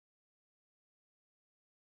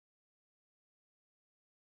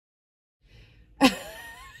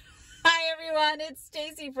everyone, it's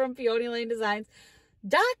Stacy from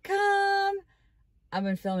PeonyLaneDesigns.com. I've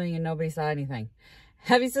been filming and nobody saw anything.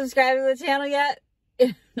 Have you subscribed to the channel yet?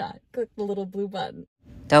 If not, click the little blue button.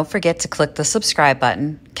 Don't forget to click the subscribe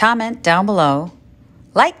button, comment down below,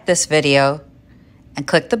 like this video, and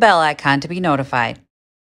click the bell icon to be notified.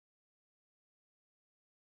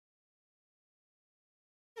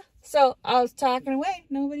 So I was talking away,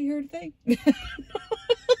 nobody heard a thing.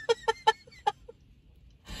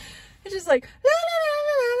 It's just like, la, la,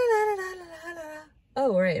 la, la, la, la, la, la, la.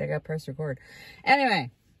 Oh, right, I got press record. Anyway,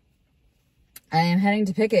 I am heading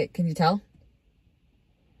to Picket. Can you tell?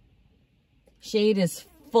 Shade is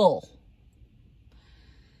full.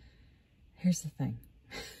 Here's the thing.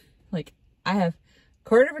 Like, I have a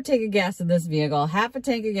quarter of a tank of gas in this vehicle, half a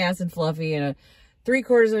tank of gas in Fluffy, and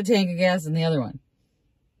 3/4 of a tank of gas in the other one.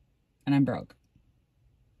 And I'm broke.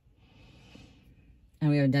 And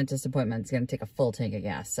we have a dentist appointment. It's going to take a full tank of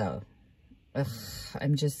gas. So,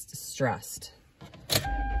 I'm just stressed.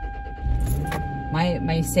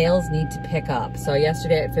 My sales need to pick up. So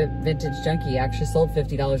yesterday at Vintage Junkie, I actually sold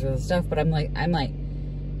 $50 worth of stuff. But I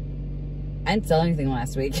didn't sell anything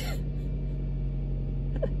last week.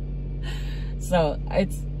 So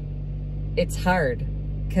it's hard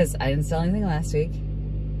because I didn't sell anything last week.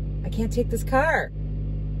 I can't take this car.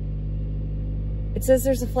 It says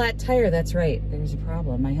there's a flat tire. That's right. There's a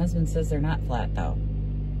problem. My husband says they're not flat, though.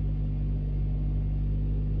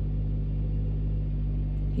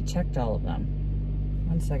 He checked all of them.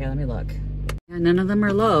 One second, let me look. Yeah, none of them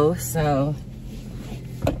are low, so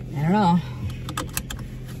I don't know.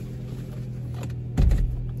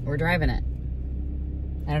 We're driving it.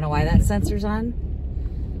 I don't know why that sensor's on.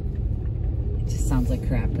 It just sounds like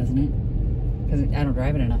crap, doesn't it? Because I don't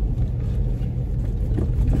drive it enough.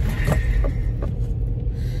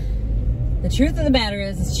 The truth of the matter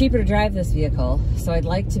is, it's cheaper to drive this vehicle, so I'd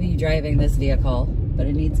like to be driving this vehicle, but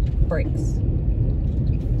it needs brakes.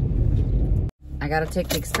 I gotta take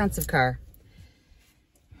the expensive car.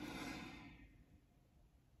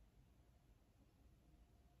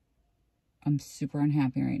 I'm super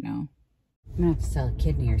unhappy right now. I'm gonna have to sell a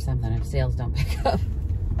kidney or something if sales don't pick up.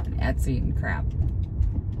 Etsy and crap.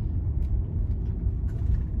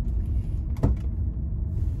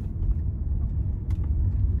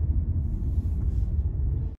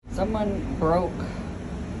 Someone broke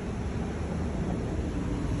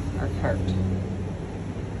our cart.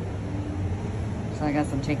 So I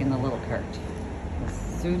guess I'm taking the little cart.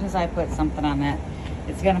 As soon as I put something on that,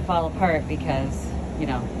 it's gonna fall apart because, you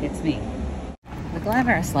know, it's me. The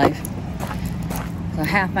glamorous life. So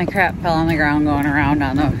half my crap fell on the ground going around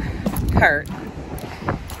on the cart.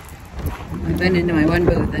 I've been into my one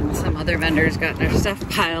booth and some other vendors got their stuff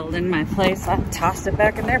piled in my place. I tossed it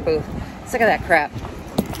back in their booth. Sick of that crap.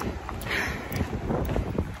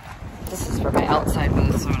 This is for my outside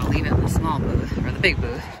booth, so I'm gonna leave it in the small booth, or the big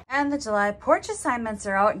booth. And the July porch assignments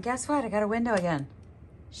are out, and guess what? I got a window again.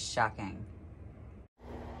 Shocking.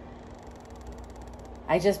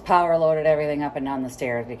 I just power loaded everything up and down the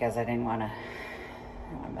stairs because I didn't want to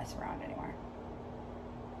mess around anymore.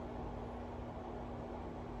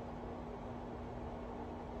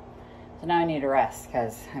 So now I need to rest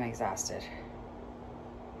because I'm exhausted.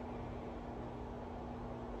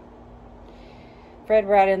 Fred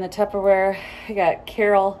brought in the Tupperware. I got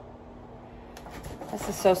Carol. This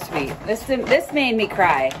is so sweet. This made me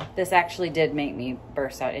cry. This actually did make me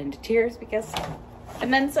burst out into tears because,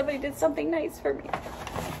 and then somebody did something nice for me.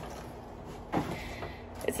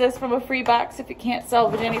 It says from a free box, if you can't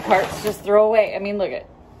salvage any parts, just throw away. I mean, look at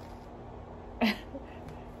it.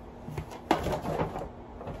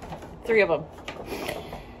 3 of them.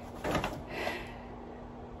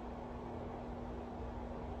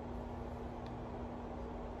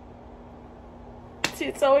 See,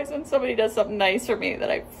 it's always when somebody does something nice for me that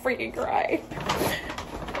I freaking cry.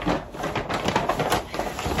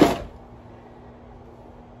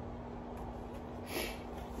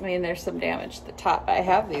 I mean, there's some damage to the top. I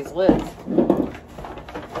have these lids.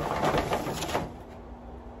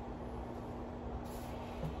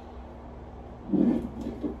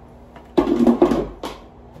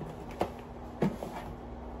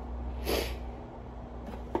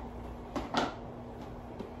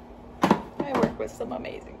 I work with some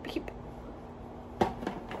amazing people.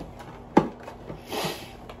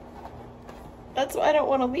 That's why I don't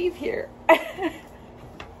want to leave here.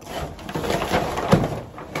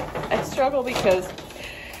 I struggle because,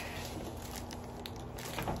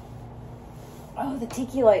 oh, the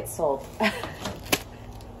tiki light sold.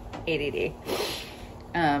 ADD.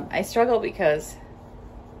 I struggle because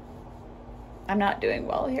I'm not doing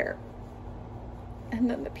well here. And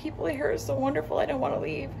then the people here are so wonderful, I don't want to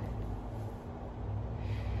leave.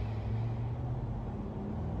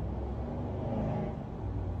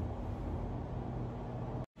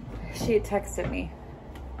 she had texted me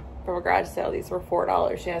from a garage sale. These were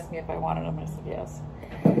 $4. She asked me if I wanted them. I said yes.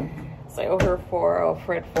 So I owe her $4. I owe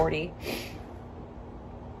Fred $40.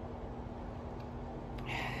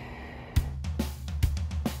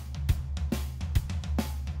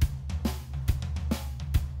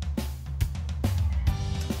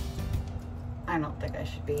 I don't think I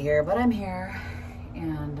should be here, but I'm here.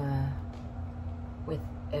 And with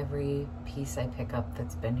every piece I pick up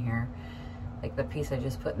that's been here, like the piece I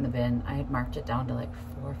just put in the bin, I had marked it down to like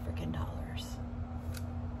 $4 freaking.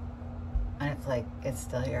 And it's like, it's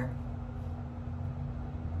still here.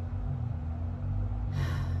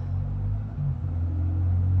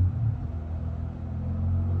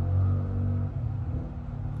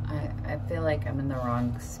 I feel like I'm in the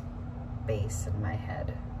wrong space in my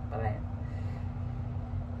head, but I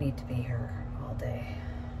need to be here all day.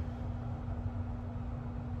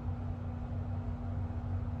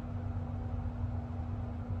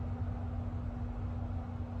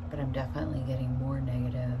 But I'm definitely getting more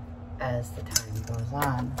negative as the time goes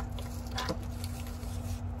on.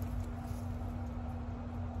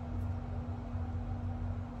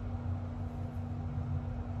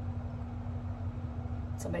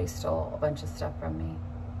 Somebody stole a bunch of stuff from me.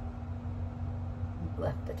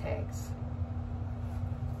 Left the tags.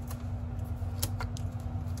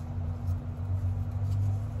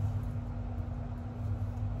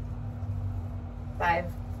 Five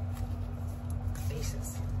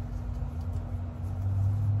pieces.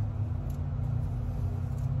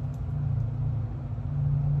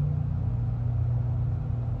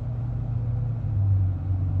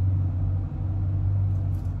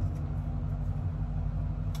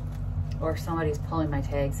 Or somebody's pulling my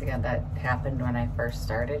tags again. That happened when I first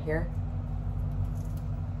started here.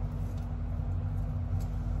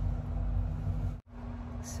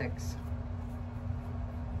 Six.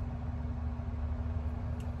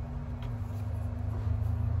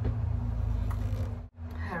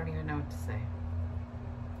 I don't even know what to say.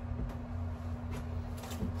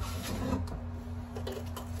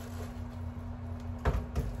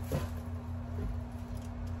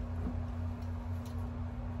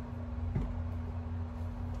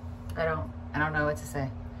 I don't know what to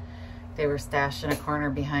say. They were stashed in a corner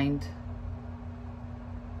behind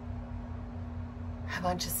a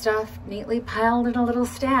bunch of stuff neatly piled in a little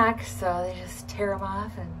stack, so they just tear them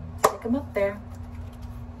off and stick them up there.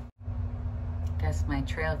 Guess my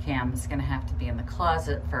trail cam is gonna have to be in the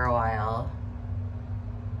closet for a while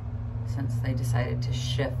since they decided to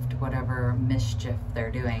shift whatever mischief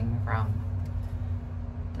they're doing from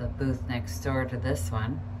the booth next door to this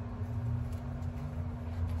one.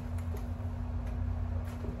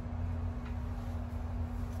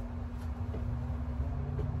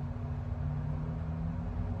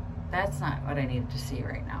 That's not what I needed to see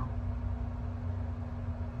right now.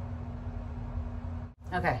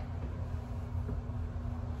 Okay.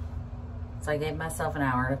 So I gave myself an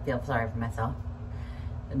hour to feel sorry for myself.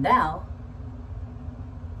 And now,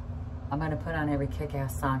 I'm gonna put on every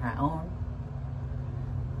kick-ass song I own,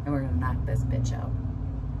 and we're gonna knock this bitch out.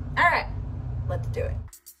 All right, let's do it.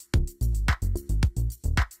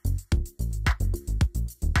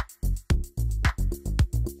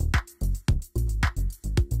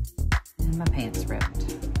 My pants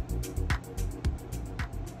ripped.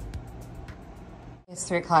 It's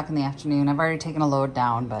 3 o'clock in the afternoon. I've already taken a load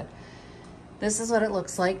down, but this is what it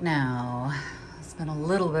looks like now. It's been a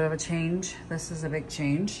little bit of a change. This is a big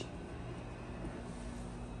change.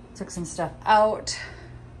 Took some stuff out,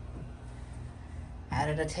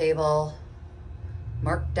 added a table,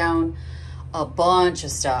 marked down a bunch of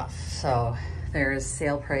stuff. So there's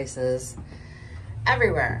sale prices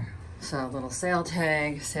everywhere. So a little sale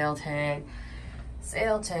tag, sale tag,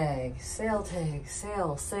 sale tag, sale tag,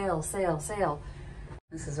 sale, sale, sale, sale.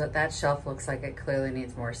 This is what that shelf looks like. It clearly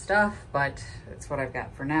needs more stuff, but it's what I've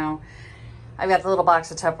got for now. I've got the little box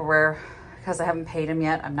of Tupperware. Because I haven't paid them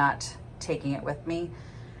yet, I'm not taking it with me.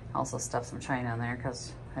 I also stuffed some china in there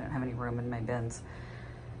because I don't have any room in my bins.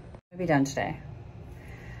 I'll be done today.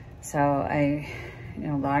 So I,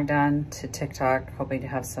 logged on to TikTok, hoping to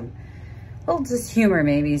have some little just humor,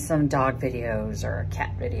 maybe some dog videos or a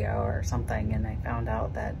cat video or something. And I found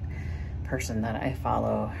out that person that I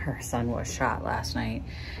follow, her son was shot last night.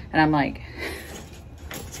 And I'm like,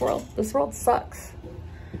 this world sucks.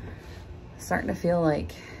 Starting to feel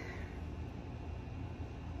like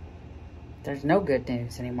there's no good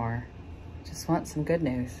news anymore. Just want some good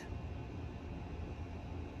news.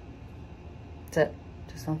 That's it.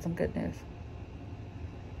 Just want some good news.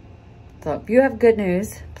 So if you have good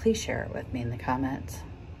news, please share it with me in the comments.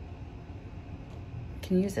 I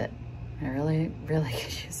can use it. I really, really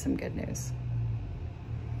could use some good news.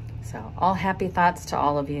 So all happy thoughts to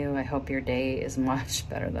all of you. I hope your day is much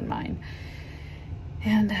better than mine.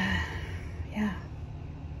 And yeah,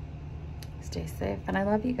 stay safe. And I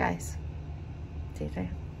love you guys. Stay safe.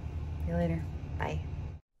 See you later. Bye.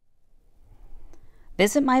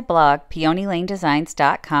 Visit my blog,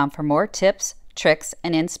 peonylanedesigns.com, for more tips, tricks,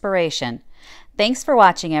 and inspiration. Thanks for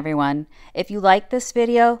watching, everyone. If you like this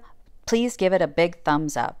video, please give it a big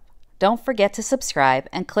thumbs up. Don't forget to subscribe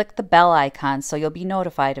and click the bell icon so you'll be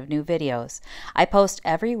notified of new videos. I post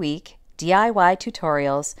every week, DIY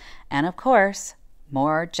tutorials, and of course,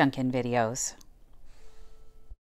 more junkin' videos.